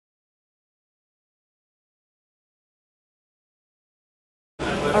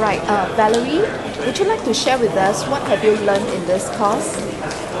Alright, Valerie, would you like to share with us what have you learned in this course?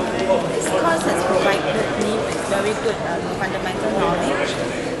 This course has provided me with very good fundamental knowledge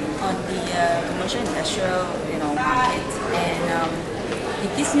on the commercial industrial market, and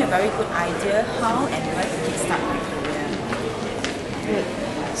it gives me a very good idea how and where to kickstart my career. Good.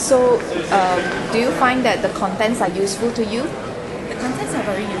 So, do you find that the contents are useful to you? The contents are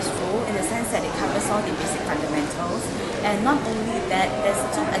very useful in the sense that it covers all the basic fundamentals, and not only that, there's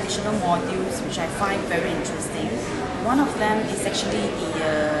two additional modules which I find very interesting. One of them is actually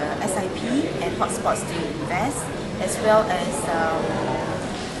the SIP and hotspots to invest, as well as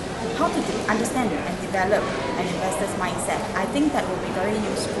how to understand and develop an investor's mindset. I think that will be very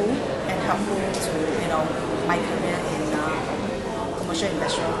useful and helpful to my career in commercial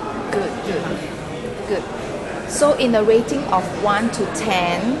industrial. Good. So in a rating of 1 to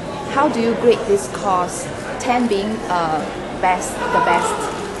 10, how do you grade this course? 10 being the best.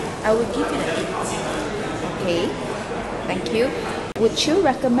 I would give it an 8. Okay, thank you. Would you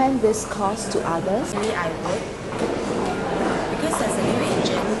recommend this course to others? Really, I would. Because as a new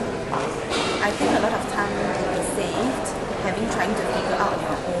agent, I think a lot of time will be saved trying to figure out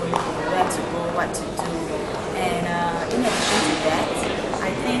your own where to go, what to do. And in addition to that,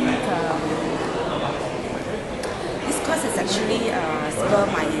 I think this course has actually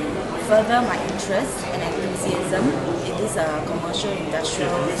further my interest and enthusiasm in this commercial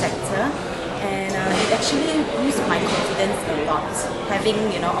industrial sector, and it actually boosts my confidence a lot, having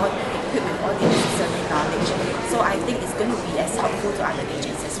equipped with all the necessary knowledge. So I think it's going to be as helpful to other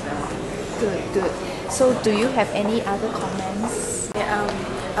agents as well. Good. So do you have any other comments? Yeah,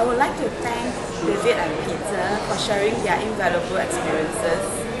 I would like to thank David and Peter for sharing their invaluable experiences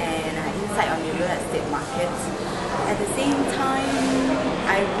and insight on the real estate market. At the same time,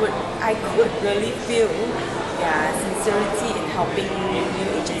 I could really feel their sincerity in helping new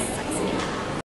agents